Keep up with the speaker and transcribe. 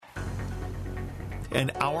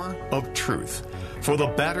an hour of truth for the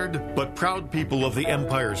battered but proud people of the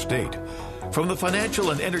Empire State. From the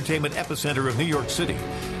financial and entertainment epicenter of New York City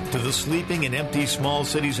to the sleeping and empty small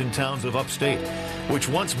cities and towns of upstate, which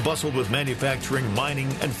once bustled with manufacturing, mining,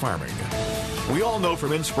 and farming. We all know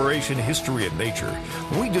from inspiration, history, and nature,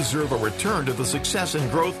 we deserve a return to the success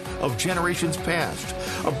and growth of generations past,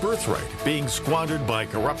 a birthright being squandered by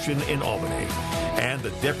corruption in Albany, and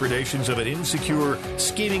the depredations of an insecure,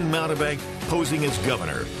 scheming mountebank posing as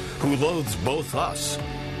governor, who loathes both us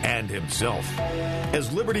and himself.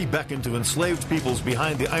 As liberty beckoned to enslaved peoples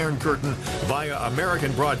behind the Iron Curtain via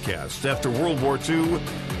American broadcasts after World War II,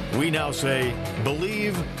 we now say,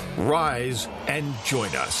 believe, rise, and join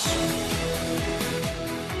us.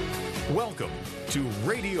 Welcome to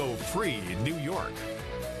Radio Free New York.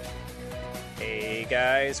 Hey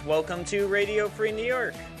guys, welcome to Radio Free New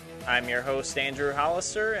York. I'm your host, Andrew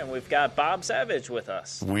Hollister, and we've got Bob Savage with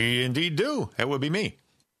us. We indeed do. That would be me.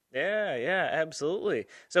 Yeah, absolutely.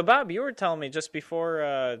 So, Bob, you were telling me just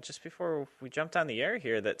before we jumped on the air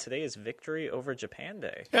here that today is Victory Over Japan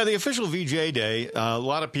Day. Yeah, the official VJ Day. A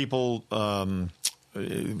lot of people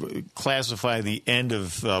classify the end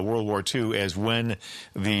of World War II as when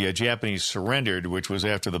the Japanese surrendered, which was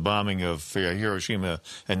after the bombing of Hiroshima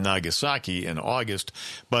and Nagasaki in August.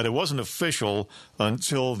 But it wasn't official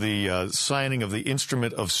until the signing of the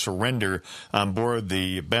Instrument of Surrender on board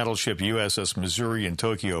the battleship USS Missouri in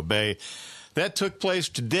Tokyo Bay. That took place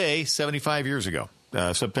today, 75 years ago.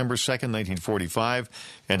 September 2nd, 1945,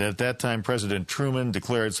 and at that time, President Truman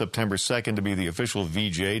declared September 2nd to be the official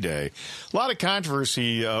VJ Day. A lot of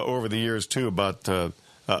controversy over the years, too, about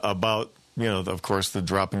of course, the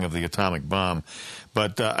dropping of the atomic bomb.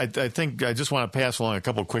 But I think I just want to pass along a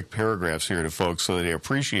couple quick paragraphs here to folks so that they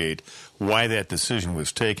appreciate why that decision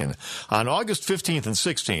was taken. On August 15th and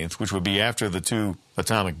 16th, which would be after the two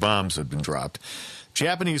atomic bombs had been dropped,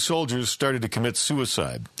 Japanese soldiers started to commit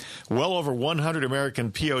suicide. Well over 100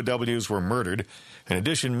 American POWs were murdered. In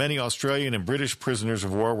addition, many Australian and British prisoners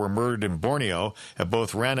of war were murdered in Borneo at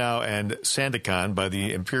both Ranau and Sandakan by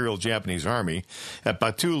the Imperial Japanese Army. At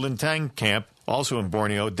Batu Lintang Camp, also in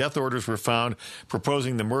Borneo, death orders were found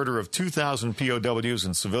proposing the murder of 2,000 POWs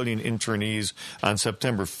and civilian internees on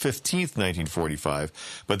September 15th,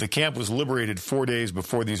 1945, but the camp was liberated 4 days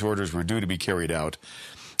before these orders were due to be carried out.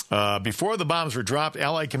 Before the bombs were dropped,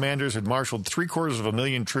 Allied commanders had marshaled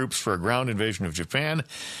 750,000 troops for a ground invasion of Japan,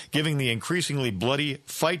 giving the increasingly bloody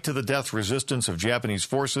fight-to-the-death resistance of Japanese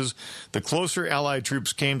forces. The closer Allied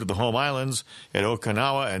troops came to the home islands at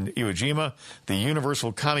Okinawa and Iwo Jima, the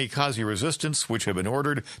universal kamikaze resistance, which had been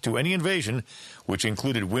ordered to any invasion, which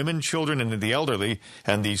included women, children, and the elderly,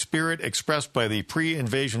 and the spirit expressed by the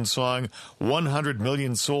pre-invasion song 100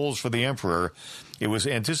 Million Souls for the Emperor. It was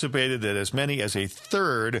anticipated that as many as a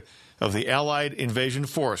third of the Allied invasion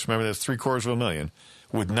force, remember that's 750,000,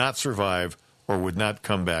 would not survive or would not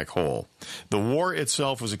come back whole. The war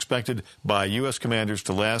itself was expected by U.S. commanders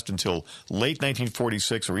to last until late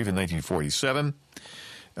 1946 or even 1947.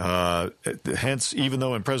 Hence, even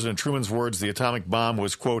though in President Truman's words, the atomic bomb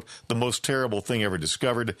was, quote, the most terrible thing ever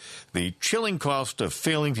discovered, the chilling cost of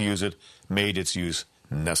failing to use it made its use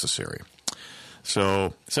necessary.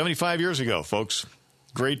 So, 75 years ago, folks,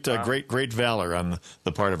 great valor on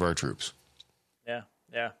the part of our troops.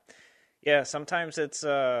 Yeah. Sometimes it's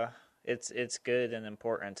good and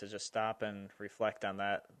important to just stop and reflect on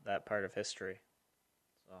that part of history.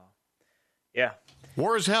 So, yeah.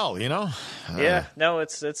 War is hell, you know. No,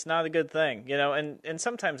 it's not a good thing, you know. And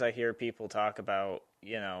sometimes I hear people talk about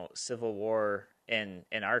civil war in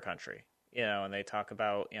our country, and they talk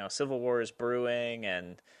about civil war is brewing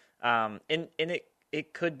and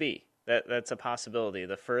it could be that's a possibility.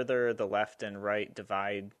 The further the left and right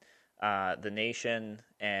divide the nation,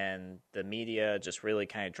 and the media just really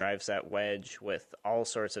kind of drives that wedge with all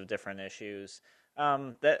sorts of different issues,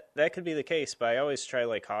 that could be the case. But I always try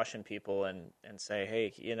to caution people and say,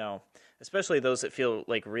 hey, especially those that feel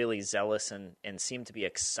really zealous and seem to be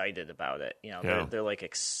excited about it. They're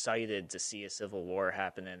excited to see a civil war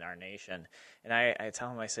happen in our nation. And I tell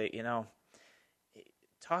them, I say,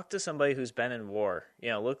 talk to somebody who's been in war.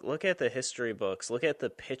 Look at the history books. Look at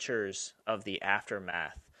the pictures of the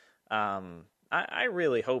aftermath. I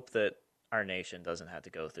really hope that our nation doesn't have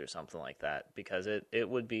to go through something like that, because it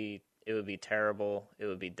would be terrible. It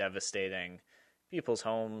would be devastating. People's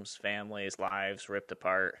homes, families, lives ripped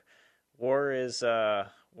apart. War is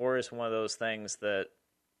one of those things that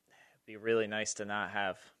it'd be really nice to not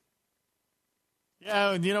have.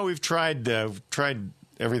 Yeah, we've tried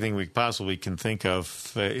everything we possibly can think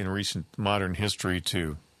of in recent modern history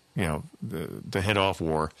to head off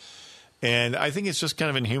war. And I think it's just kind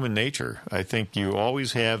of in human nature. I think you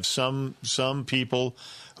always have some people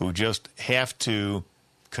who just have to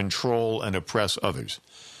control and oppress others.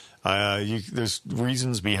 There's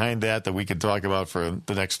reasons behind that we could talk about for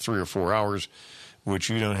the next 3 or 4 hours, which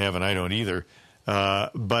you don't have and I don't either.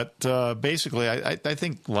 But basically, I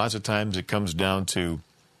think lots of times it comes down to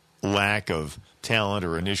lack of talent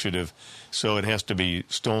or initiative, so it has to be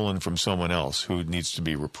stolen from someone else who needs to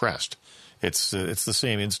be repressed. It's the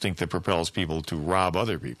same instinct that propels people to rob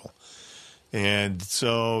other people. And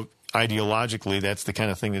so ideologically, that's the kind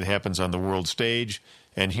of thing that happens on the world stage.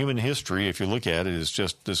 And human history, if you look at it, is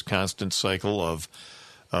just this constant cycle of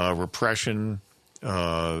repression,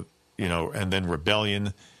 and then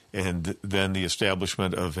rebellion, and then the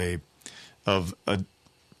establishment of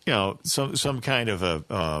some kind of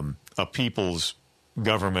a people's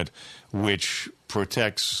government which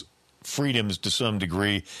protects freedoms to some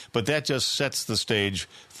degree, but that just sets the stage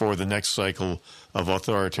for the next cycle of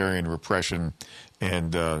authoritarian repression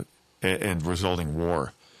and resulting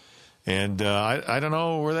war. And I don't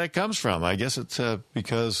know where that comes from. I guess it's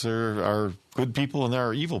because there are good people and there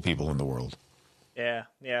are evil people in the world. Yeah.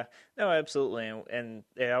 No, absolutely. And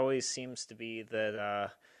it always seems to be that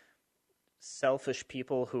selfish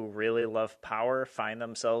people who really love power find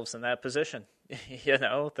themselves in that position.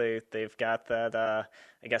 They've got that,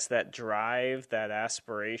 I guess, that drive, that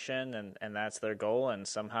aspiration, and that's their goal. And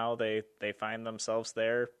somehow they find themselves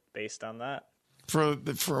there based on that.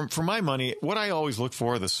 For my money, what I always look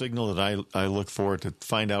for, the signal that I look for to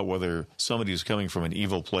find out whether somebody is coming from an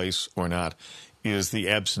evil place or not, is the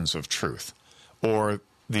absence of truth, or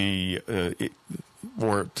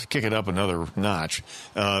or to kick it up another notch,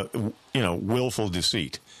 willful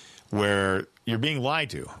deceit, where you're being lied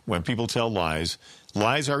to. When people tell lies,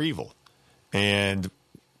 lies are evil, and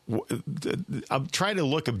I'm trying to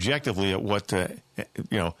look objectively at what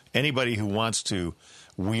anybody who wants to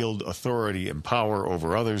wield authority and power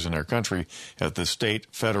over others in our country at the state,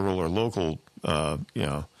 federal, or local, at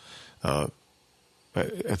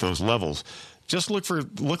those levels, just look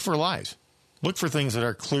for lies. Look for things that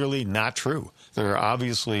are clearly not true,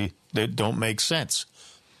 that don't make sense.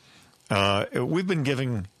 We've been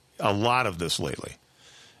giving a lot of this lately,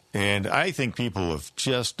 and I think people have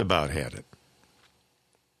just about had it.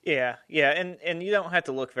 Yeah, and you don't have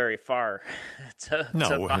to look very far to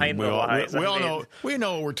find the lies. We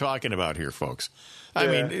know what we're talking about here, folks. I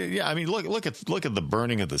mean, look at the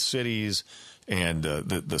burning of the cities and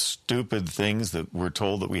the stupid things that we're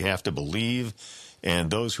told that we have to believe,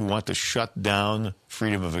 and those who want to shut down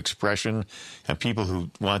freedom of expression, and people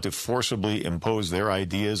who want to forcibly impose their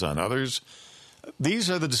ideas on others. These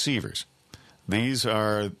are the deceivers. These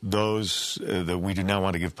are those that we do not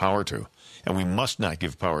want to give power to, and we must not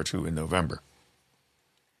give power to in November.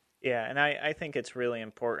 Yeah, and I think it's really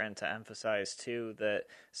important to emphasize, too, that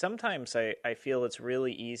sometimes I feel it's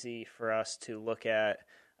really easy for us to look at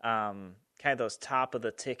kind of those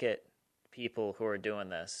top-of-the-ticket people who are doing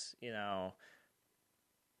this,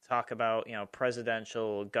 talk about,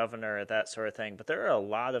 presidential, governor, that sort of thing. But there are a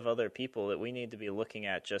lot of other people that we need to be looking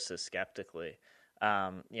at just as skeptically.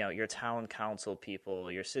 Your town council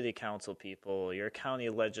people, your city council people, your county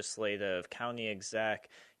legislative, county exec,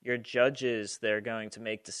 your judges, they're going to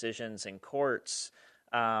make decisions in courts,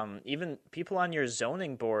 even people on your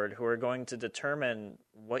zoning board who are going to determine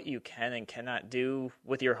what you can and cannot do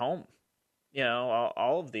with your home.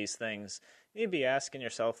 All of these things. You need to be asking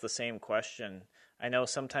yourself the same question. I know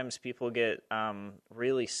sometimes people get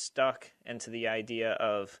really stuck into the idea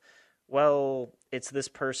of, well, it's this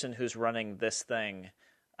person who's running this thing.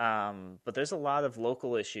 But there's a lot of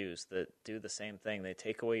local issues that do the same thing. They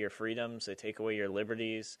take away your freedoms. They take away your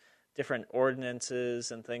liberties, different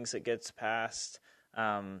ordinances and things that gets passed.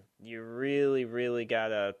 You really, really got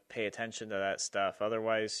to pay attention to that stuff.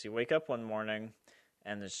 Otherwise, you wake up one morning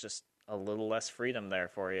and there's just a little less freedom there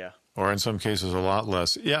for you. Or in some cases, a lot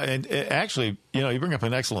less. Yeah, and actually, you bring up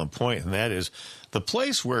an excellent point, and that is the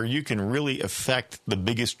place where you can really affect the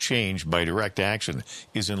biggest change by direct action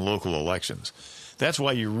is in local elections. That's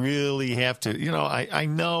why you really have to, I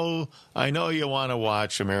know you want to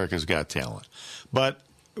watch America's Got Talent, but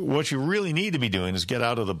what you really need to be doing is get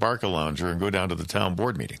out of the Barca-Lounger and go down to the town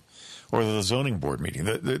board meeting or the zoning board meeting.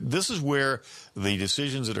 This is where the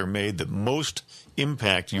decisions that are made that most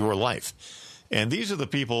impact your life. And these are the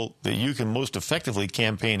people that you can most effectively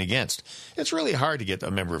campaign against. It's really hard to get a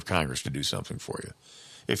member of Congress to do something for you.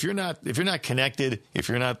 If you're not connected, if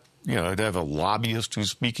you're not, to have a lobbyist who's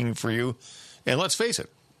speaking for you, and let's face it,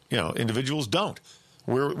 individuals don't.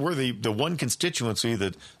 We're the one constituency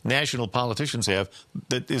that national politicians have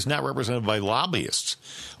that is not represented by lobbyists.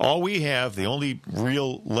 All we have, the only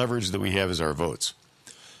real leverage that we have is our votes.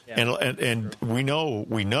 Yeah, and we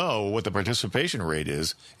know what the participation rate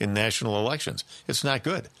is in national elections. It's not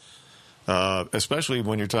good, especially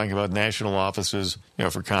when you're talking about national offices,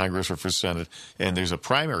 for Congress or for Senate, and there's a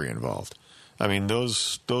primary involved. I mean,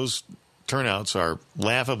 those turnouts are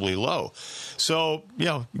laughably low. So,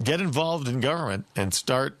 get involved in government and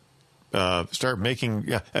start making.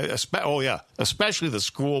 Especially the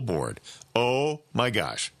school board. Oh my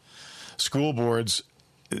gosh, school boards.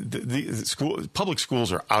 The public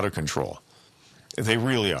schools are out of control. They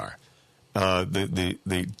really are.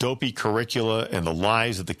 The dopey curricula and the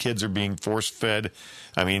lies that the kids are being force fed.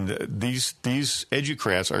 I mean, these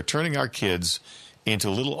educrats are turning our kids into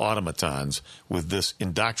little automatons with this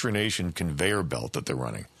indoctrination conveyor belt that they're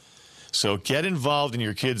running. So get involved in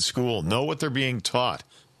your kids' school. Know what they're being taught.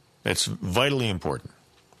 It's vitally important.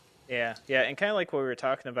 Yeah, and kind of like what we were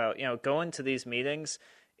talking about, going to these meetings.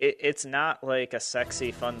 It's not like a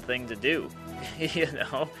sexy, fun thing to do,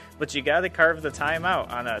 but you got to carve the time out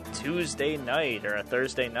on a Tuesday night or a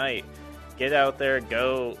Thursday night. Get out there,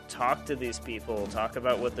 go talk to these people, talk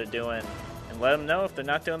about what they're doing, and let them know if they're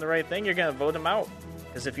not doing the right thing, you're going to vote them out.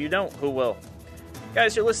 Because if you don't, who will?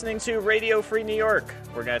 Guys, you're listening to Radio Free New York.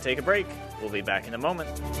 We're going to take a break. We'll be back in a moment.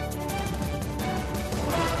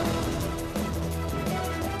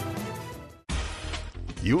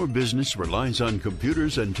 Your business relies on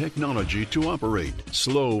computers and technology to operate.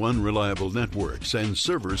 Slow, unreliable networks and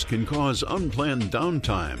servers can cause unplanned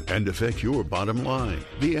downtime and affect your bottom line.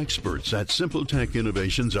 The experts at Simple Tech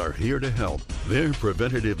Innovations are here to help. Their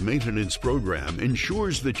preventative maintenance program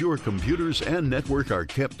ensures that your computers and network are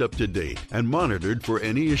kept up to date and monitored for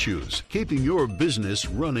any issues, keeping your business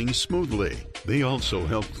running smoothly. They also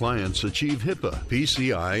help clients achieve HIPAA,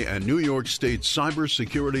 PCI, and New York State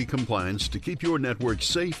cybersecurity compliance to keep your network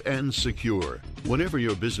safe and secure. Whatever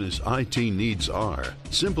your business IT needs are,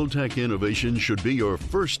 Simple Tech Innovation should be your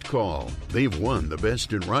first call. They've won the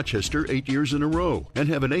Best in Rochester 8 years in a row and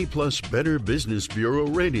have an A+ Better Business Bureau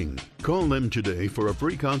rating. Call them today for a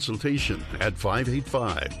free consultation at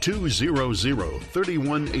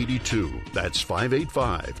 585-200-3182. That's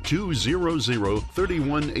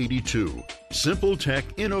 585-200-3182. Simple Tech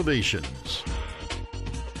Innovations.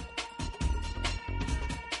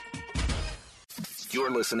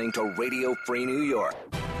 You're listening to Radio Free New York.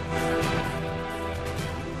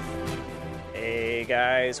 Hey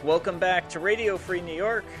guys, welcome back to Radio Free New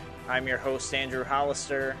York. I'm your host, Andrew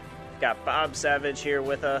Hollister. Got Bob Savage here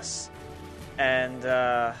with us. And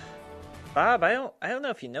Bob, I don't know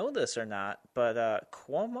if you know this or not, but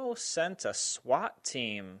Cuomo sent a SWAT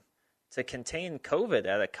team to contain COVID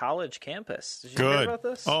at a college campus. Did you hear about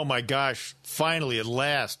this? Oh my gosh, finally, at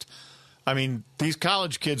last. I mean, these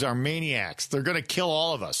college kids are maniacs. They're going to kill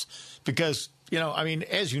all of us because,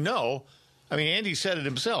 as you know, Andy said it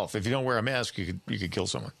himself. If you don't wear a mask, you could kill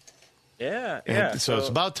someone. Yeah. So it's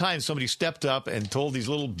about time somebody stepped up and told these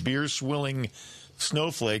little beer-swilling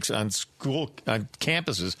snowflakes on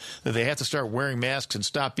campuses that they have to start wearing masks and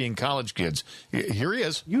stop being college kids. Here he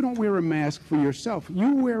is. You don't wear a mask for yourself.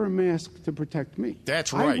 You wear a mask to protect me.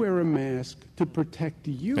 That's right. I wear a mask to protect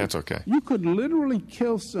you. That's okay. You could literally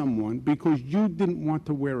kill someone because you didn't want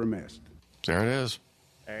to wear a mask. There it is.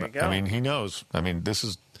 There you go. He knows. This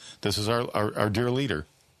is our dear leader.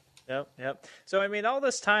 Yep. So, all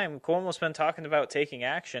this time, Cuomo's been talking about taking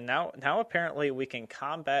action. Now apparently we can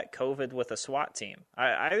combat COVID with a SWAT team.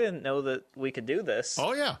 I didn't know that we could do this.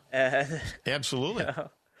 Oh, yeah. Absolutely.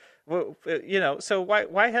 So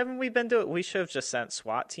why haven't we been doing it? We should have just sent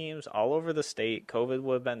SWAT teams all over the state. COVID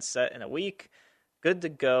would have been set in a week. Good to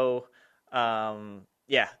go.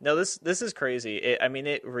 This is crazy.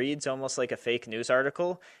 It reads almost like a fake news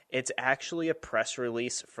article. It's actually a press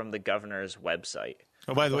release from the governor's website.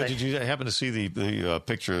 Oh, by the way, did you happen to see the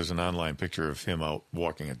picture? There's an online picture of him out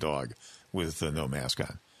walking a dog with no mask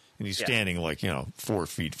on. And he's standing 4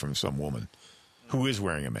 feet from some woman who is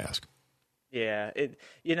wearing a mask. Yeah.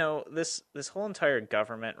 This whole entire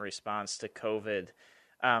government response to COVID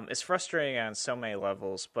is frustrating on so many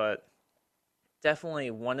levels, but definitely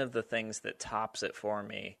one of the things that tops it for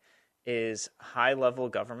me is high-level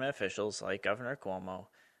government officials like Governor Cuomo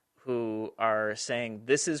who are saying,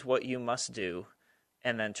 this is what you must do,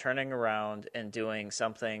 and then turning around and doing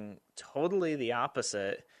something totally the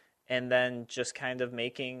opposite, and then just kind of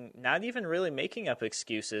not even really making up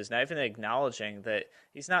excuses, not even acknowledging that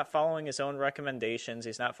he's not following his own recommendations,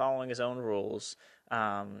 he's not following his own rules.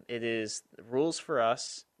 It is rules for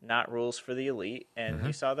us, not rules for the elite, and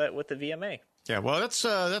you saw that with the VMA. Yeah, well,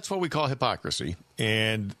 that's what we call hypocrisy.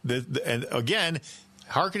 And and again,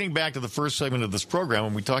 hearkening back to the first segment of this program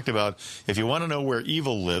when we talked about if you want to know where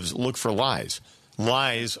evil lives, look for lies.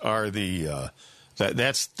 Lies are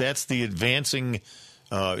that's the advancing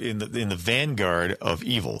in the vanguard of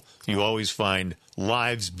evil. You always find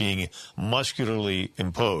lies being muscularly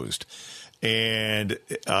imposed, and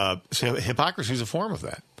so hypocrisy is a form of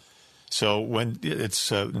that. So when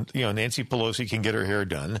it's Nancy Pelosi can get her hair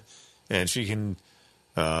done, and she can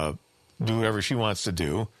do whatever she wants to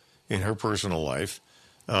do in her personal life.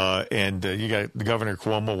 And you got the Governor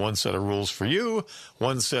Cuomo, one set of rules for you,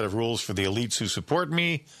 one set of rules for the elites who support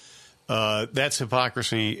me. That's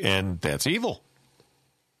hypocrisy, and that's evil.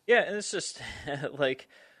 Yeah, and it's just like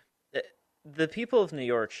the people of New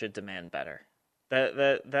York should demand better.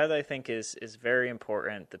 That I think is very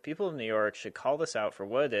important. The people of New York should call this out for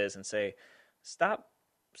what it is and say, stop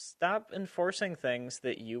enforcing things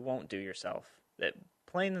that you won't do yourself. That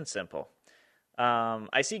plain and simple.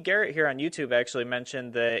 I see Garrett here on YouTube actually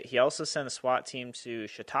mentioned that he also sent a SWAT team to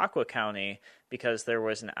Chautauqua County because there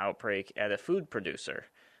was an outbreak at a food producer.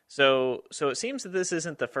 So it seems that this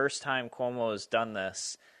isn't the first time Cuomo has done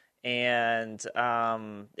this. And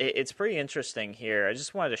it's pretty interesting here. I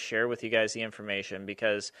just wanted to share with you guys the information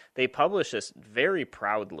because they publish this very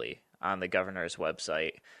proudly on the governor's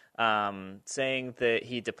website, saying that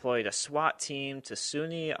he deployed a SWAT team to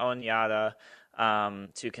SUNY Onyata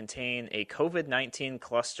to contain a COVID-19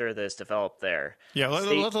 cluster that is developed there. Yeah,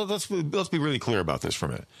 let's be really clear about this for a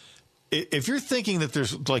minute. If you're thinking that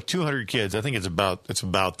there's like 200 kids, I think it's about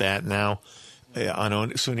that now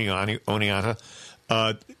on SUNY Onyata.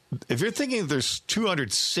 If you're thinking there's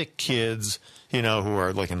 200 sick kids, who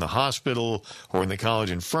are like in the hospital or in the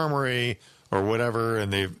college infirmary or whatever,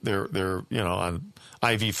 and they're on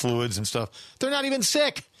IV fluids and stuff, they're not even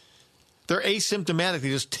sick. They're asymptomatic. They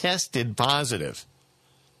just tested positive.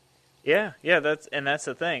 Yeah, that's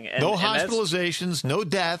the thing. No hospitalizations, no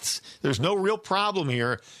deaths. There's no real problem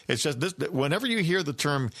here. It's just this, whenever you hear the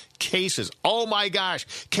term cases, oh my gosh,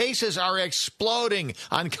 cases are exploding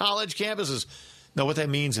on college campuses. No, what that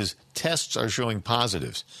means is tests are showing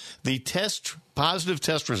positives. The positive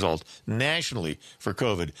test result nationally for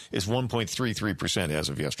COVID is 1.33% as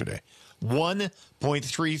of yesterday.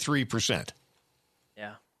 1.33%.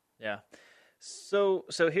 Yeah. So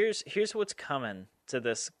here's what's coming to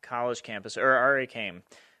this college campus, or already came.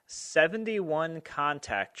 71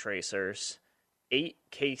 contact tracers, 8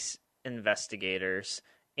 case investigators,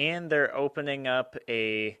 and they're opening up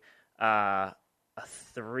a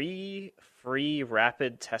 3 free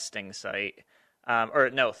rapid testing site.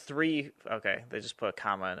 3. Okay, they just put a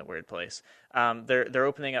comma in a weird place. They're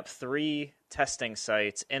opening up 3 testing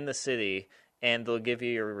sites in the city, and they'll give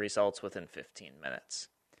you your results within 15 minutes.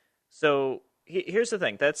 So here's the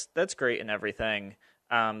thing. That's great and everything,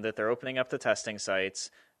 that they're opening up the testing sites.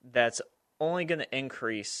 That's only going to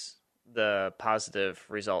increase the positive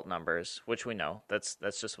result numbers, which we know. That's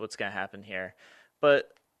just what's going to happen here.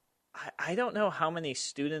 But I don't know how many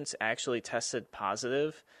students actually tested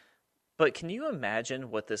positive, but can you imagine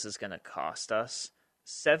what this is going to cost us?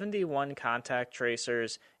 71 contact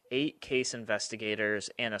tracers, 8 case investigators,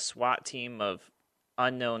 and a SWAT team of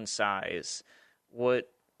unknown size. What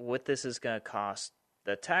this is going to cost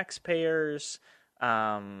the taxpayers,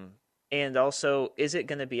 and also, is it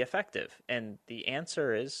going to be effective? And the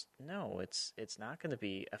answer is no, it's not going to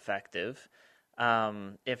be effective.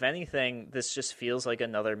 If anything, this just feels like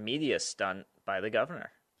another media stunt by the governor.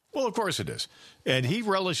 Well, of course it is. And he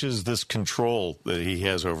relishes this control that he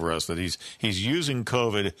has over us, that he's using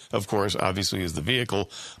COVID, of course, obviously as the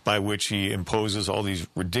vehicle by which he imposes all these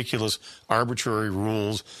ridiculous arbitrary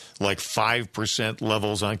rules like 5%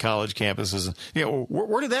 levels on college campuses.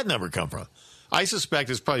 Where did that number come from? I suspect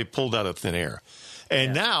it's probably pulled out of thin air.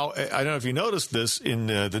 And now, I don't know if you noticed this in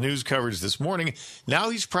the news coverage this morning, now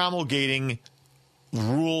he's promulgating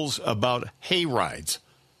rules about hay rides.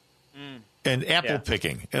 And apple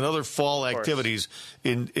picking and other fall activities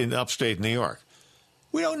in upstate New York.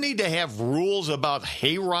 We don't need to have rules about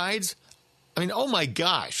hay rides. I mean, oh my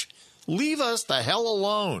gosh, leave us the hell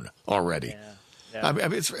alone already. Yeah. I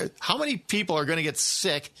mean, how many people are going to get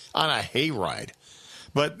sick on a hay ride?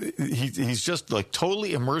 But he's just like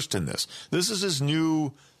totally immersed in this. This is his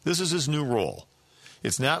new role.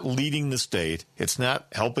 It's not leading the state. It's not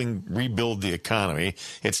helping rebuild the economy.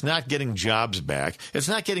 It's not getting jobs back. It's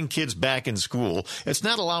not getting kids back in school. It's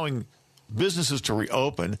not allowing businesses to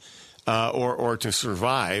reopen or to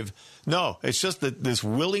survive. No, it's just that this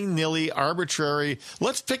willy-nilly, arbitrary,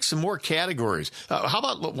 let's pick some more categories. Why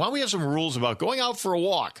don't we have some rules about going out for a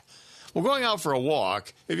walk? Well, going out for a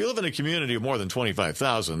walk, if you live in a community of more than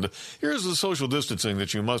 25,000, here's the social distancing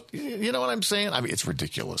that you must, you know what I'm saying? I mean, it's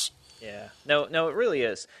ridiculous. Yeah. No, it really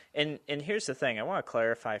is. And here's the thing. I want to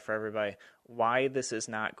clarify for everybody why this is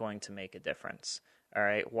not going to make a difference. All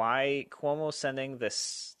right. Why Cuomo's sending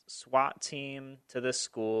this SWAT team to this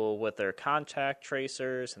school with their contact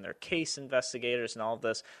tracers and their case investigators and all of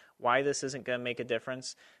this, why this isn't going to make a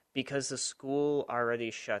difference? Because the school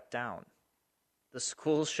already shut down. The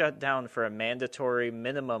school shut down for a mandatory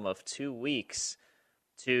minimum of 2 weeks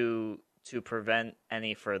to prevent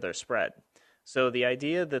any further spread. So the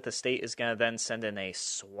idea that the state is going to then send in a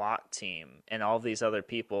SWAT team and all these other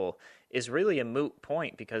people is really a moot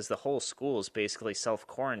point because the whole school is basically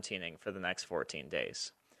self-quarantining for the next 14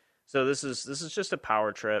 days. So this is just a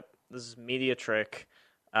power trip. This is media trick.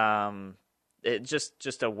 It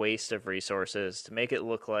just a waste of resources to make it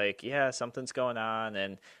look like, yeah, something's going on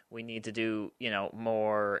and we need to do,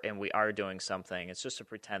 more, and we are doing something. It's just to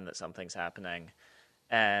pretend that something's happening.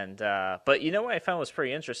 And but what I found was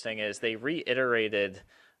pretty interesting is they reiterated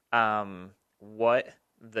what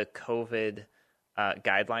the COVID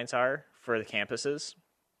guidelines are for the campuses.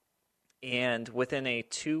 And within a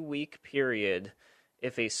 2-week period,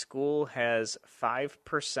 if a school has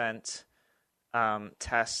 5%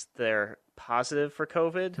 tests they're positive for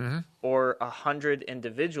COVID, or 100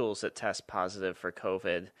 individuals that test positive for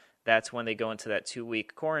COVID, that's when they go into that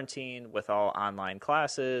 2-week quarantine with all online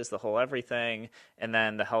classes, the whole everything, and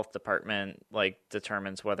then the health department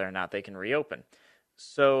determines whether or not they can reopen.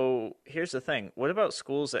 So here's the thing. What about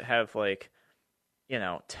schools that have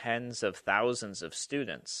tens of thousands of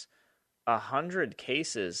students? 100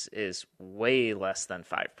 cases is way less than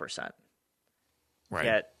 5%. Right.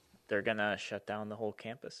 Yet they're going to shut down the whole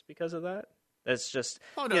campus because of that? That's just,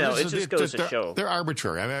 it just goes to show. They're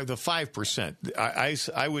arbitrary. I mean, the 5%,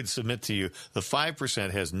 I would submit to you, the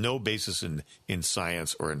 5% has no basis in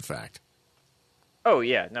science or in fact. Oh,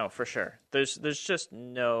 yeah, no, for sure. There's just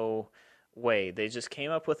no way. They just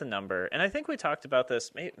came up with a number. And I think we talked about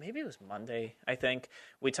this, maybe it was Monday, I think.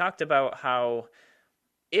 We talked about how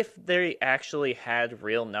if they actually had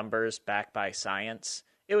real numbers backed by science,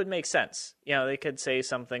 it would make sense. They could say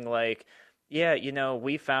something like, yeah,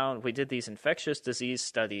 we did these infectious disease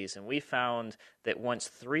studies, and we found that once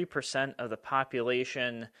 3% of the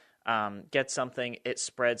population gets something, it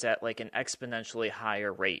spreads at an exponentially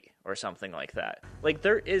higher rate or something like that.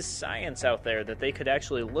 There is science out there that they could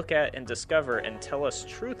actually look at and discover and tell us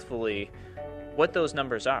truthfully what those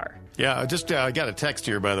numbers are. Yeah, I got a text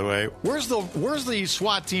here, by the way. Where's the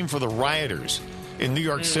SWAT team for the rioters in New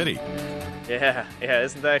York City? Yeah,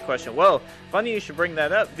 isn't that a question? Well, funny you should bring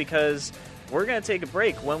that up because we're going to take a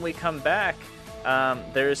break. When we come back,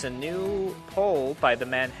 there's a new poll by the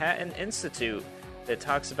Manhattan Institute that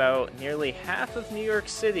talks about nearly half of New York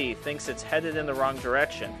City thinks it's headed in the wrong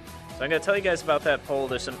direction. So I'm going to tell you guys about that poll.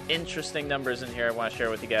 There's some interesting numbers in here I want to share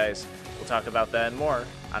with you guys. We'll talk about that and more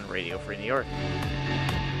on Radio Free New York.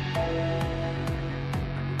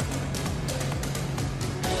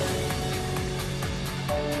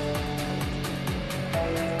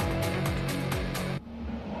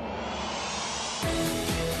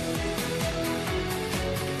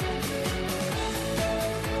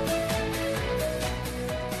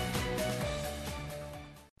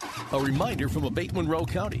 A reminder from Abate Monroe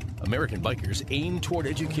County. American bikers aim toward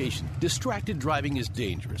education. Distracted driving is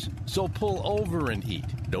dangerous, so pull over and eat.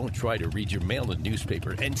 Don't try to read your mail and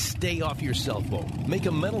newspaper, and stay off your cell phone. Make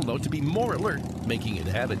a mental note to be more alert, making it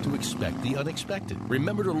a habit to expect the unexpected.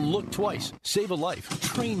 Remember to look twice. Save a life.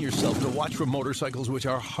 Train yourself to watch for motorcycles which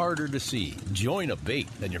are harder to see. Join Abate,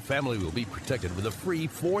 and your family will be protected with a free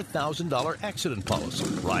 $4,000 accident policy.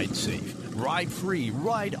 Ride safe. Ride free.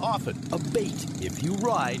 Ride often. Abate. If you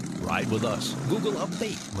ride with us. Google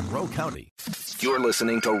Abate Monroe County. You're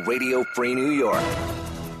listening to Radio Free New York.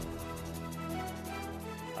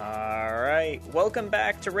 All right. Welcome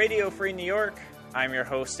back to Radio Free New York. I'm your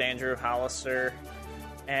host, Andrew Hollister.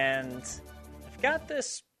 And I've got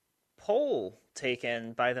this poll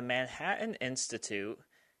taken by the Manhattan Institute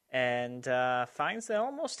and finds that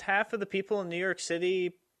almost half of the people in New York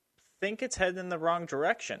City think it's headed in the wrong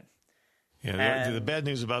direction. Yeah, the bad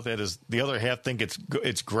news about that is the other half think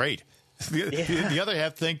it's great. The other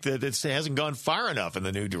half think that it hasn't gone far enough in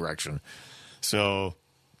the new direction. So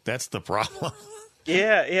that's the problem.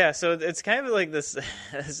 Yeah. So it's kind of like this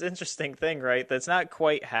interesting thing, right? That's not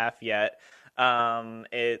quite half yet.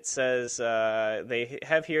 It says they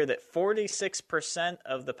have here that 46%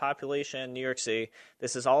 of the population in New York City,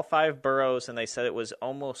 this is all 5 boroughs, and they said it was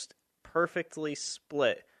almost perfectly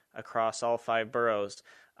split across all 5 boroughs.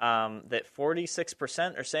 That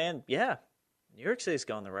 46% are saying, yeah, New York City's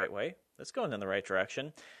going the right way. It's going in the right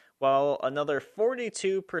direction. While another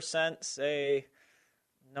 42% say,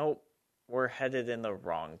 nope, we're headed in the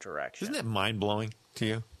wrong direction. Isn't that mind-blowing to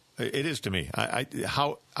you? It is to me.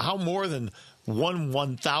 How more than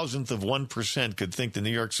 1/1000th of 1% could think that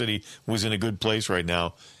New York City was in a good place right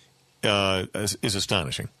now is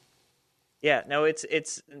astonishing. Yeah, no,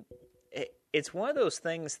 it's one of those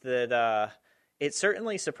things that it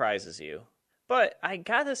certainly surprises you. But I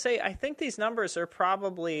gotta say, I think these numbers are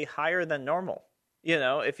probably higher than normal. You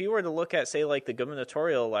know, if you were to look at, say, like the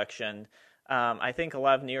gubernatorial election, I think a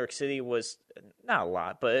lot of New York City was, not a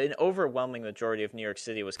lot, but an overwhelming majority of New York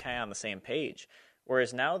City was kind of on the same page.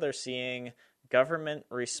 Whereas now they're seeing government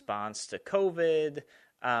response to COVID.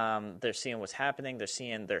 They're seeing what's happening. They're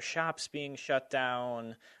seeing their shops being shut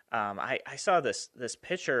down. I saw this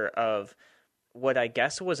picture of what I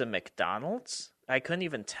guess was a McDonald's. I couldn't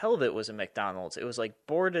even tell that it was a McDonald's. It was like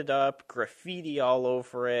boarded up, graffiti all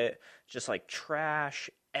over it, just like trash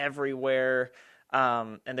everywhere.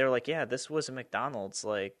 And they were like, yeah, this was a McDonald's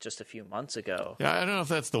like just a few months ago. Yeah, I don't know if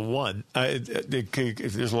that's the one.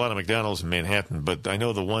 There's a lot of McDonald's in Manhattan, but I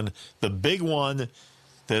know the big one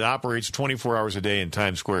that operates 24 hours a day in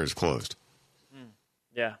Times Square is closed.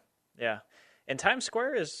 Yeah. And Times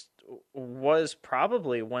Square was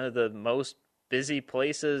probably one of the most busy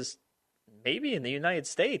places maybe in the United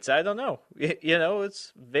States. I don't know. You know,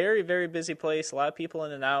 it's very, very busy place. A lot of people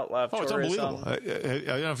in and out, a lot of tourism. It's unbelievable. I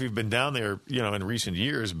don't know if you've been down there, in recent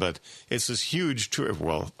years, but it's this huge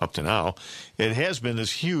up to now, it has been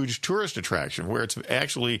this huge tourist attraction where it's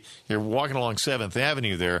actually, you're walking along 7th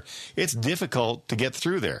Avenue there. It's difficult to get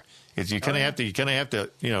through there. You kind of have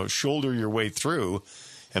to, shoulder your way through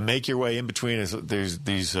and make your way in between. There's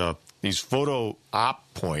these photo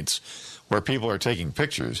op points where people are taking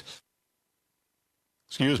pictures.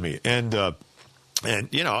 Excuse me. And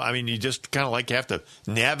you just kind of have to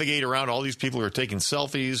navigate around all these people who are taking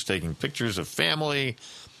selfies, taking pictures of family.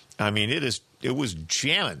 I mean, it was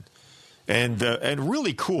jamming and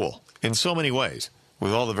really cool in so many ways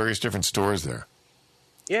with all the various different stores there.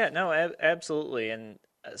 Yeah, no, absolutely. And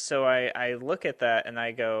so I look at that and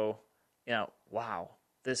I go, wow,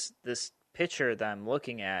 this picture that I'm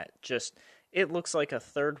looking at it looks like a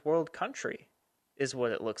third world country. Is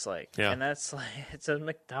what it looks like. Yeah. And that's it's a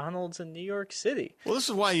McDonald's in New York City. Well, this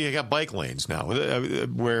is why you got bike lanes now.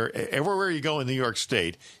 Where everywhere you go in New York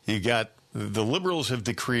State, you got the liberals have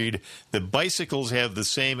decreed that bicycles have the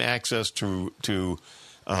same access to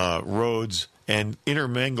roads and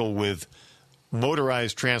intermingle with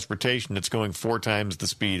motorized transportation that's going 4 times the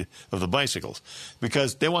speed of the bicycles,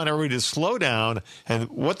 because they want everybody to slow down. And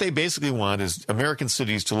what they basically want is American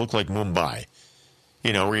cities to look like Mumbai.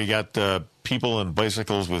 Where you got people in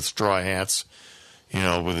bicycles with straw hats,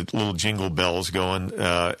 with little jingle bells going.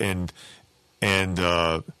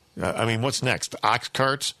 What's next? Ox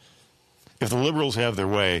carts? If the liberals have their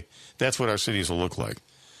way, that's what our cities will look like.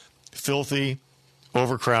 Filthy,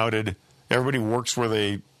 overcrowded. Everybody works where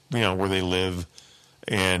they live.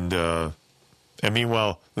 And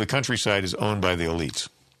meanwhile, the countryside is owned by the elites.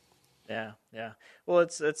 Yeah. Well,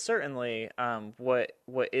 it's certainly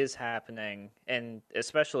what is happening, and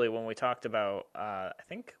especially when we talked about, I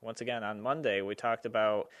think once again on Monday we talked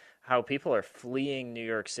about how people are fleeing New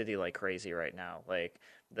York City like crazy right now. Like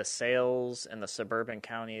the sales in the suburban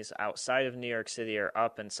counties outside of New York City are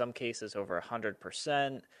up in some cases over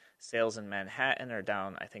 100%. Sales in Manhattan are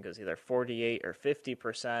down, I think it was either 48 or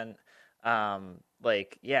 50%.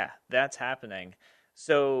 That's happening.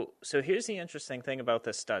 So here's the interesting thing about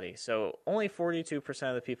this study. So only 42%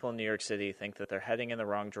 of the people in New York City think that they're heading in the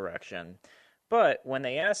wrong direction. But when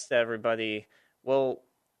they asked everybody, well,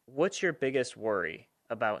 what's your biggest worry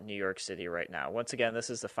about New York City right now? Once again, this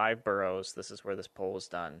is the 5 boroughs. This is where this poll was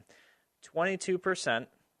done. 22%,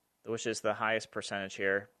 which is the highest percentage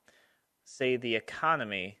here, say the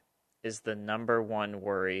economy is the number one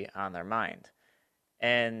worry on their mind.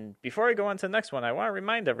 And before I go on to the next one, I want to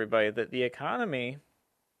remind everybody that the economy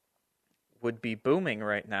would be booming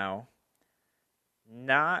right now,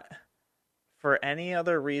 not for any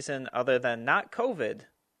other reason other than not COVID,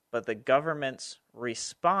 but the government's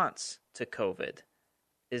response to COVID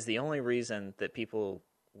is the only reason that people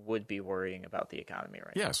would be worrying about the economy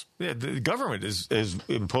right now. Yes. Yeah, the government is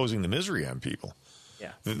imposing the misery on people.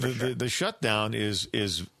 Yeah. The shutdown is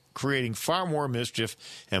creating far more mischief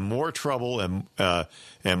and more trouble and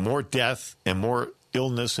more death and more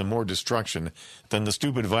illness and more destruction than the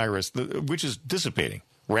stupid virus, which is dissipating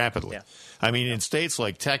rapidly. Yeah. I mean, in states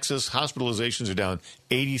like Texas, hospitalizations are down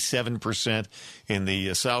 87%. In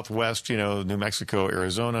the Southwest, New Mexico,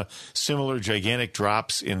 Arizona, similar gigantic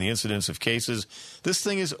drops in the incidence of cases. This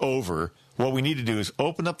thing is over What we need to do is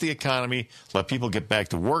open up the economy, let people get back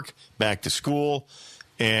to work, back to school,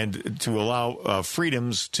 and to allow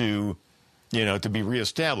freedoms to be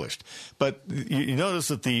reestablished. But you notice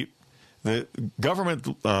that the government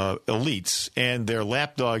elites and their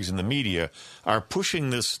lapdogs in the media are pushing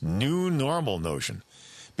this new normal notion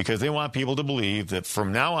because they want people to believe that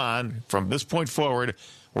from now on, from this point forward,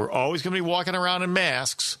 we're always going to be walking around in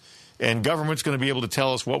masks and government's going to be able to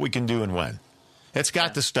tell us what we can do and when. It's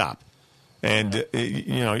got to stop. And,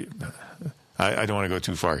 I don't want to go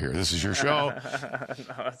too far here. This is your show. No,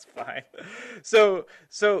 that's fine. So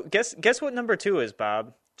guess what number 2 is,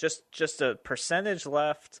 Bob? Just a percentage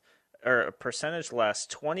left, or a percentage less.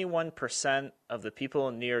 21% of the people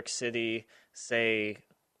in New York City say,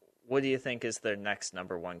 what do you think is their next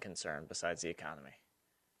number one concern besides the economy?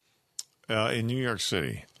 In New York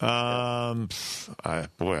City, I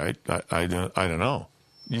don't know.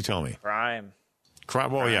 You tell me. Crime.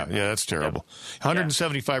 Oh, yeah, that's terrible.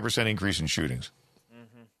 175% increase in shootings.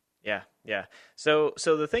 Mm-hmm. Yeah. So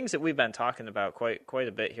the things that we've been talking about quite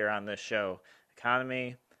a bit here on this show: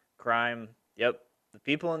 economy, crime. Yep, the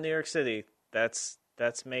people in New York City. That's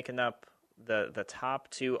making up the top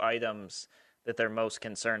 2 items that they're most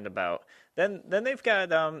concerned about. Then they've got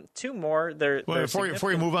 2 more.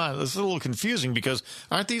 Before you move on, this is a little confusing because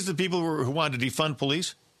aren't these the people who wanted to defund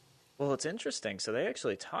police? Well, it's interesting. So they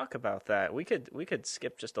actually talk about that. We could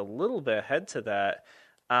skip just a little bit ahead to that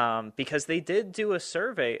because they did do a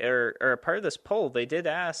survey or a part of this poll. They did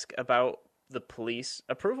ask about the police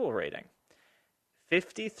approval rating.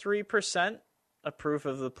 53% approve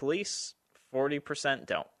of the police, 40%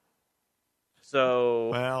 don't. So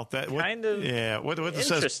what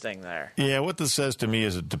interesting there. Yeah, what this says to me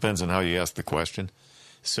is it depends on how you ask the question.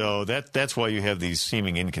 So that's why you have these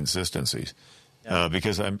seeming inconsistencies.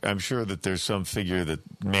 Because I'm sure that there's some figure that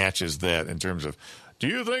matches that in terms of, do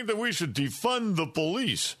you think that we should defund the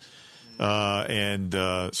police?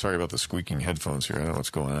 Sorry about the squeaking headphones here. I don't know what's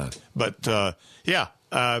going on. But,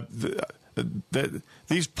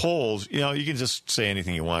 these polls, you can just say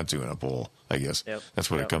anything you want to in a poll, I guess. Yep. That's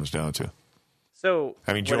what it comes down to. So,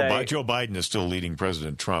 I mean, Joe Biden is still leading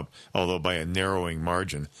President Trump, although by a narrowing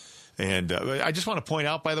margin. And I just want to point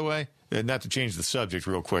out, by the way, not to change the subject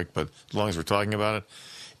real quick, but as long as we're talking about it,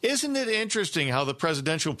 isn't it interesting how the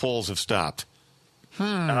presidential polls have stopped?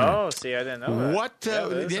 Oh, see, I didn't know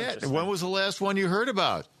that. When was the last one you heard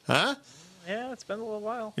about? Huh? Yeah, it's been a little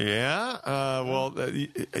while. Yeah.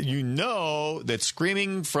 That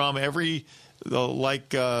screaming from every,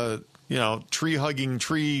 tree-hugging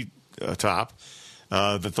tree top,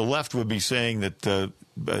 that the left would be saying that,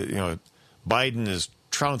 Biden is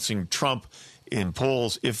trouncing Trump in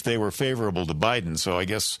polls if they were favorable to Biden. So I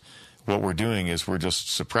guess what we're doing is we're just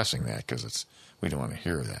suppressing that because we don't want to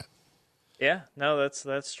hear that. Yeah, no,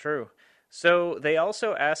 that's true. So they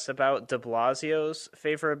also asked about de Blasio's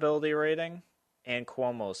favorability rating and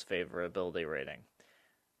Cuomo's favorability rating.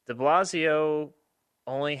 De Blasio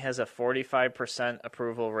only has a 45%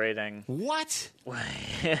 approval rating. What?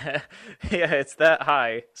 Yeah, it's that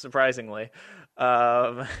high, surprisingly.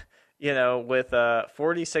 With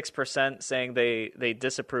 46% saying they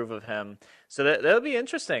disapprove of him. So that'll be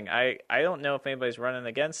interesting. I don't know if anybody's running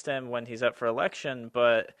against him when he's up for election,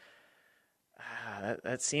 but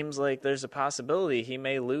that seems like there's a possibility he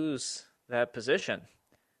may lose that position.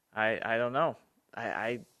 I don't know.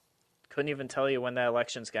 I couldn't even tell you when that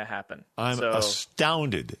election's going to happen. I'm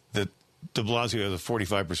astounded that de Blasio has a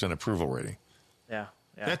 45% approval rating. Yeah.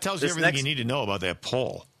 That tells you everything you need to know about that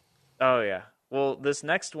poll. Oh, yeah. Well, this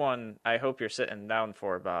next one, I hope you're sitting down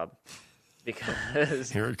for, Bob, because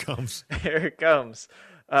here it comes.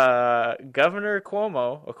 Governor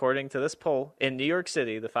Cuomo, according to this poll, in New York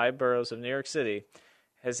City, the 5 boroughs of New York City,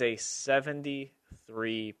 has a 73%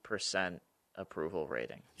 approval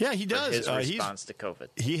rating. Yeah, he does. His response to COVID.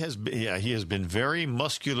 He has been very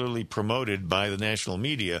muscularly promoted by the national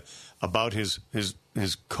media about his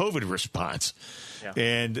COVID response,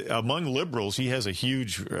 and among liberals, he has a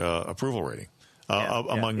huge approval rating. He's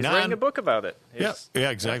writing a book about it.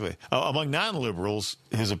 Exactly. Among non-liberals,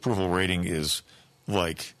 his approval rating is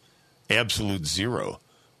like absolute 0.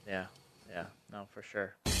 Yeah, no, for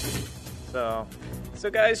sure. So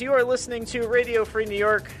guys, you are listening to Radio Free New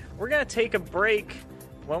York. We're going to take a break.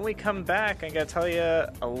 When we come back, I'm going to tell you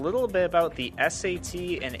a little bit about the SAT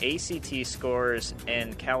and ACT scores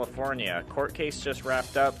in California. Court case just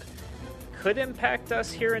wrapped up. Could impact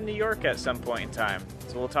us here in New York at some point in time.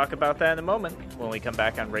 So we'll talk about that in a moment when we come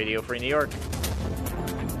back on Radio Free New York.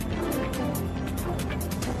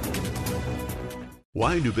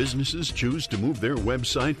 Why do businesses choose to move their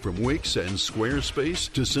website from Wix and Squarespace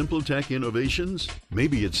to SimpleTech Innovations?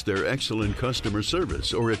 Maybe it's their excellent customer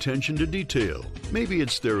service or attention to detail. Maybe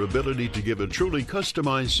it's their ability to give a truly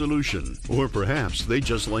customized solution. Or perhaps they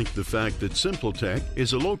just like the fact that SimpleTech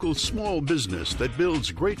is a local small business that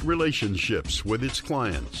builds great relationships with its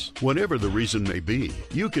clients. Whatever the reason may be,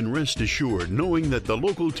 you can rest assured knowing that the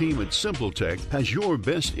local team at SimpleTech has your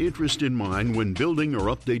best interest in mind when building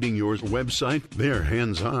or updating your website. They're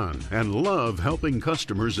hands-on and love helping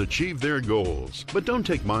customers achieve their goals. But don't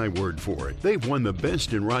take my word for it. They've won the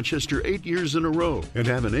best in Rochester 8 years in a row and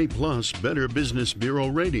have an A+ Better Business Bureau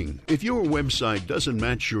rating. If your website doesn't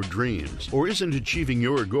match your dreams or isn't achieving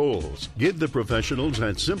your goals, give the professionals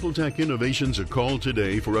at SimpleTech Innovations a call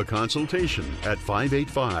today for a consultation at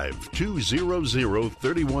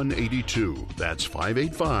 585-200-3182. That's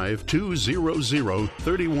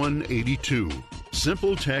 585-200-3182.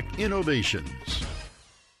 SimpleTech Innovations.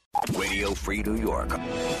 Radio Free New York.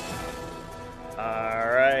 All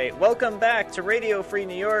right, welcome back to Radio Free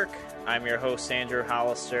New York. I'm your host, Andrew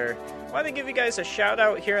Hollister. I want to give you guys a shout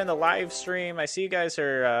out here in the live stream. I see you guys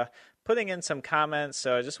are putting in some comments,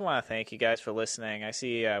 so I just want to thank you guys for listening. I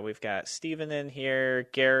see we've got Steven in here,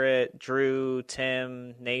 Garrett, Drew,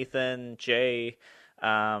 Tim, Nathan, Jay.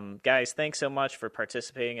 Guys, thanks so much for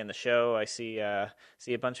participating in the show. I see a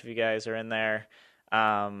bunch of you guys are in there.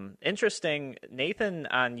 Interesting, Nathan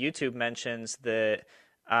on YouTube mentions that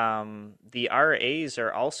the RAs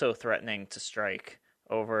are also threatening to strike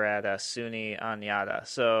over at SUNY Anyada.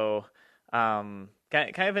 So kind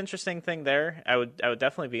of interesting thing there. I would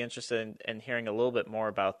definitely be interested in hearing a little bit more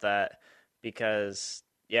about that because,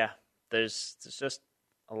 yeah, there's just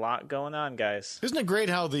a lot going on, guys. Isn't it great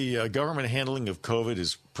how the government handling of COVID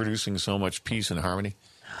is producing so much peace and harmony?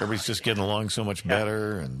 Everybody's just getting along so much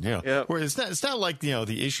better, and where it's not like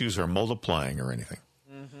the issues are multiplying or anything.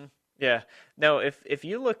 Mm-hmm. Yeah, no. If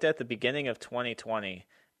you looked at the beginning of 2020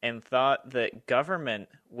 and thought that government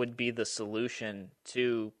would be the solution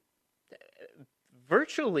to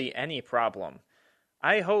virtually any problem,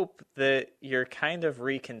 I hope that you're kind of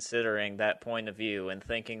reconsidering that point of view and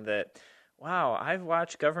thinking that, wow, I've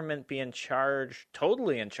watched government be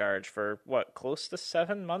totally in charge for close to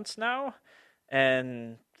 7 months now.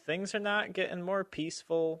 And things are not getting more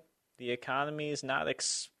peaceful. The economy is not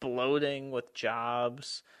exploding with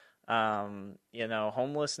jobs.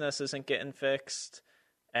 Homelessness isn't getting fixed.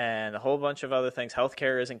 And a whole bunch of other things.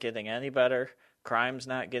 Healthcare isn't getting any better. Crime's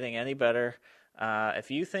not getting any better. If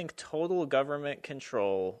you think total government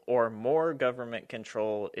control or more government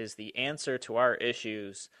control is the answer to our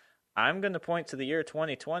issues, I'm going to point to the year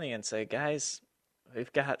 2020 and say, guys,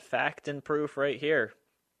 we've got fact and proof right here.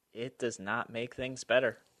 It does not make things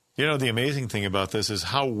better. The amazing thing about this is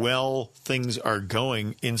how well things are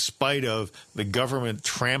going in spite of the government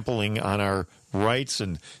trampling on our rights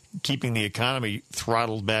and keeping the economy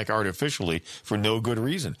throttled back artificially for no good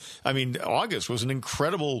reason. I mean, August was an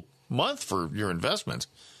incredible month for your investments.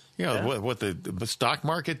 What the stock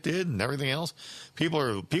market did and everything else. People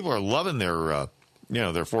are loving their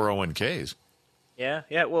 401ks. Yeah.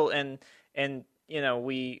 Well, and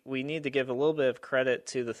we need to give a little bit of credit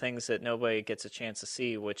to the things that nobody gets a chance to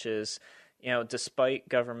see, which is, despite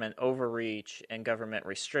government overreach and government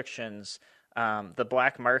restrictions, the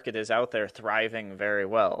black market is out there thriving very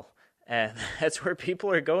well. And that's where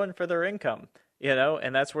people are going for their income,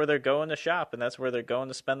 and that's where they're going to shop and that's where they're going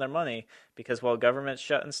to spend their money, because while government's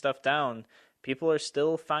shutting stuff down, people are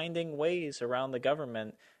still finding ways around the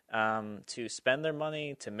government to spend their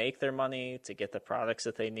money, to make their money, to get the products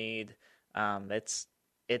that they need.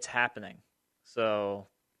 It's happening. So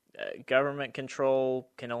government control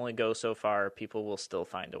can only go so far. People will still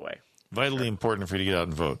find a way. Vitally important for you to get out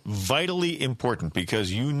and vote. Vitally important,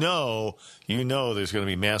 because there's going to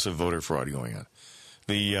be massive voter fraud going on.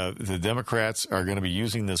 The Democrats are going to be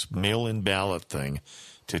using this mail-in ballot thing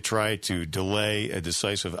to try to delay a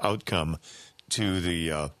decisive outcome to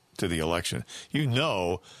the election.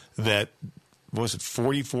 That. Was it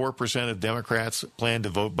 44% of Democrats plan to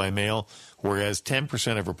vote by mail, whereas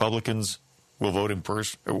 10% of Republicans will vote in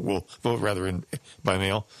person, or will vote by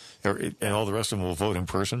mail, and all the rest of them will vote in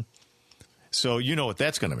person? So you know what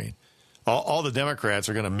that's going to mean. All the Democrats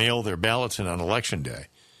are going to mail their ballots in on Election Day,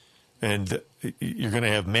 and you're going to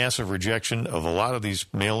have massive rejection of a lot of these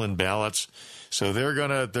mail-in ballots. So they're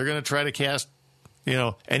going to try to cast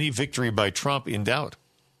any victory by Trump in doubt.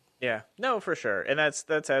 Yeah, no, for sure. And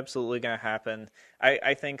that's absolutely going to happen.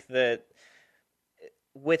 I think that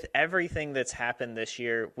with everything that's happened this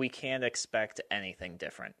year, we can't expect anything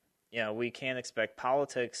different. we can't expect.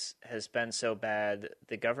 Politics has been so bad.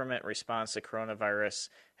 The government response to coronavirus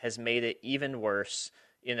has made it even worse.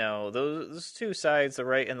 Those two sides, the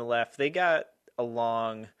right and the left, they got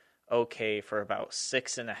along okay for about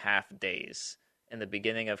 6.5 days in the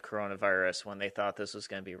beginning of coronavirus when they thought this was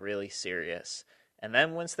going to be really serious. And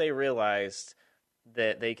then once they realized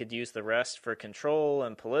that they could use the rest for control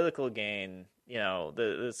and political gain,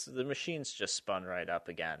 the machines just spun right up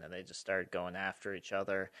again, and they just started going after each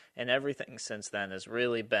other. And everything since then has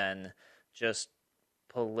really been just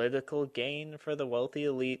political gain for the wealthy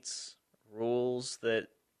elites, rules that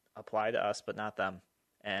apply to us but not them,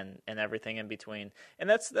 and everything in between. And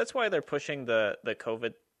that's why they're pushing the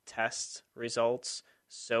COVID test results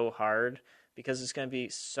so hard, because it's going to be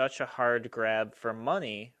such a hard grab for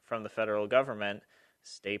money from the federal government,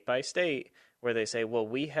 state by state, where they say, well,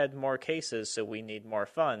 we had more cases, so we need more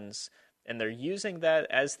funds. And they're using that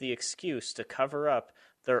as the excuse to cover up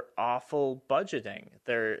their awful budgeting,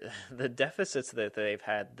 the deficits that they've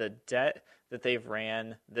had, the debt that they've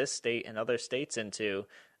ran this state and other states into.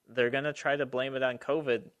 They're going to try to blame it on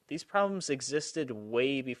COVID. These problems existed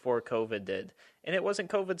way before COVID did. And it wasn't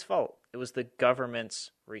COVID's fault. It was the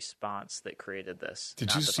government's response that created this, did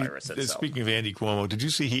not you the see, virus itself. Speaking of Andy Cuomo, did you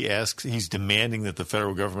see he's demanding that the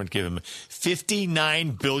federal government give him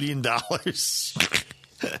 $59 billion?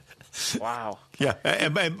 Wow. Yeah.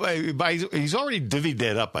 And he's already divvied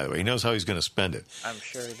that up, by the way. He knows how he's going to spend it. I'm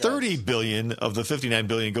sure he does. $30 billion of the $59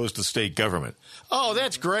 billion goes to state government. Oh,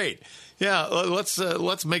 that's great. Yeah,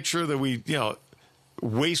 let's make sure that we,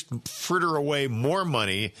 fritter away more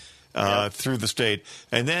money through the state.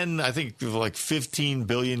 And then I think like $15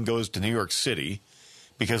 billion goes to New York City,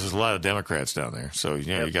 because there's a lot of Democrats down there. So,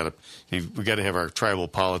 we got to have our tribal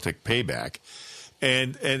politic payback.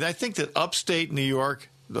 And I think that upstate New York,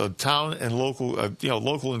 the town and local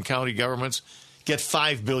and county governments get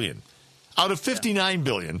 $5 billion. Out of $59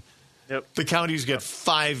 billion, the counties get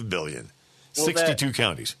 $5 billion. Well, 62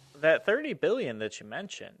 counties. That $30 billion that you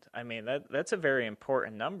mentioned, I mean, that's a very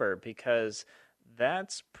important number, because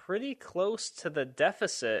that's pretty close to the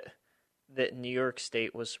deficit that New York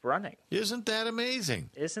State was running. Isn't that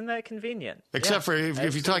amazing? Isn't that convenient? Except for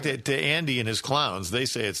if you talk to Andy and his clowns, they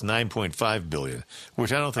say it's $9.5 billion,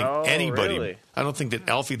 which I don't think anybody. Really? I don't think that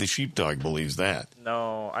Alfie the sheepdog believes that.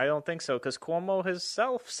 No, I don't think so, because Cuomo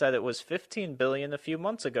himself said it was $15 billion a few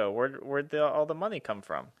months ago. Where'd all the money come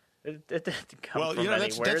from? It didn't come from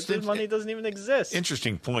anywhere. The money doesn't even exist.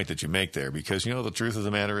 Interesting point that you make there, because the truth of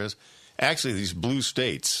the matter is, actually, these blue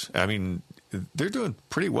states, I mean, they're doing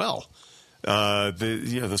pretty well.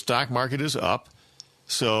 The stock market is up,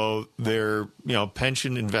 so their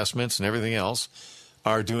pension investments and everything else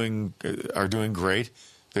are doing great.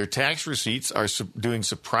 Their tax receipts are doing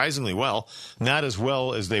surprisingly well, not as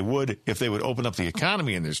well as they would if they would open up the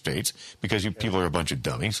economy in their states, because people are a bunch of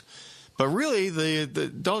dummies. But really,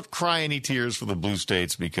 don't cry any tears for the blue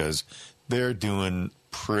states, because they're doing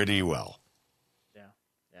pretty well.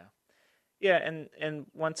 Yeah, and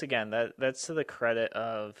once again, that's to the credit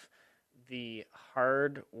of the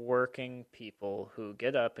hard-working people who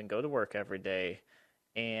get up and go to work every day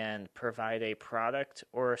and provide a product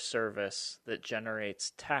or a service that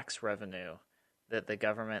generates tax revenue that the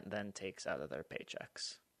government then takes out of their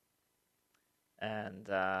paychecks. And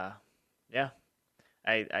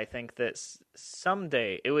I think that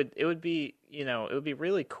someday it would be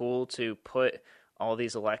really cool to put all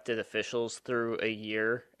these elected officials through a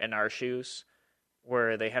year in our shoes,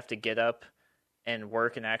 where they have to get up and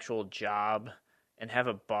work an actual job and have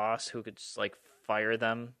a boss who could just fire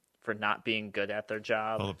them for not being good at their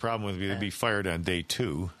job. Well, the problem would be they'd be fired on day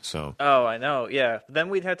 2. So. Oh, I know. Yeah. Then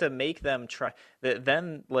we'd have to make them try.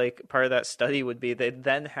 Then part of that study would be they'd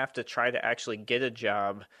then have to try to actually get a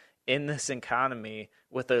job in this economy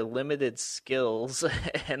with their limited skills,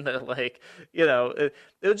 and they're it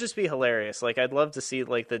would just be hilarious. I'd love to see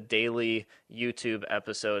the daily YouTube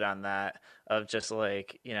episode on that, of just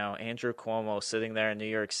Andrew Cuomo sitting there in New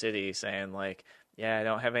York City saying yeah, I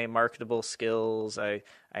don't have any marketable skills. I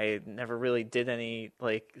never really did any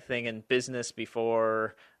thing in business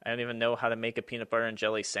before. I don't even know how to make a peanut butter and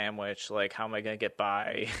jelly sandwich. How am I going to get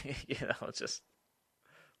by? Just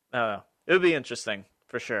I don't know. It would be interesting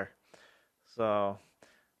for sure. So,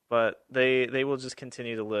 but they will just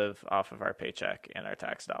continue to live off of our paycheck and our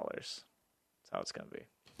tax dollars. That's how it's going to be.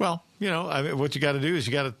 Well, what you got to do is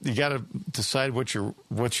you got to decide what your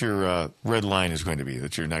red line is going to be,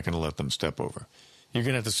 that you're not going to let them step over. You're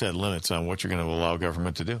going to have to set limits on what you're going to allow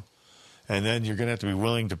government to do, and then you're going to have to be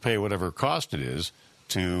willing to pay whatever cost it is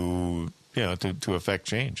to affect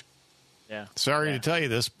change. Yeah. Sorry to tell you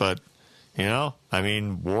this, but You know, I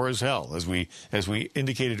mean, war is hell, as we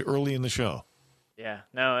indicated early in the show. Yeah,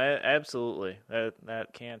 no, absolutely.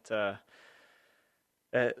 That can't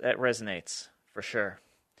that resonates for sure.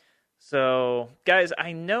 So, guys,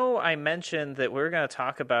 I know I mentioned that we're going to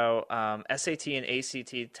talk about SAT and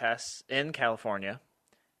ACT tests in California,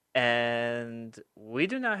 and we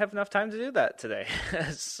do not have enough time to do that today.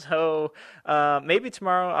 So maybe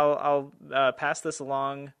tomorrow I'll pass this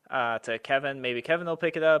along to Kevin. Maybe Kevin will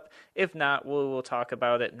pick it up. If not, we'll talk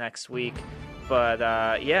about it next week. But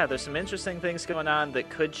yeah, there's some interesting things going on that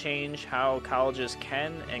could change how colleges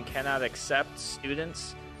can and cannot accept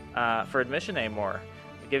students for admission anymore.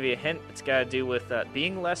 To give you a hint, it's got to do with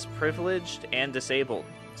being less privileged and disabled.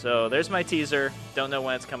 So there's my teaser. Don't know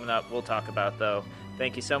when it's coming up. We'll talk about it, though.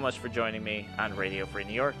 Thank you so much for joining me on Radio Free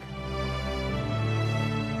New York.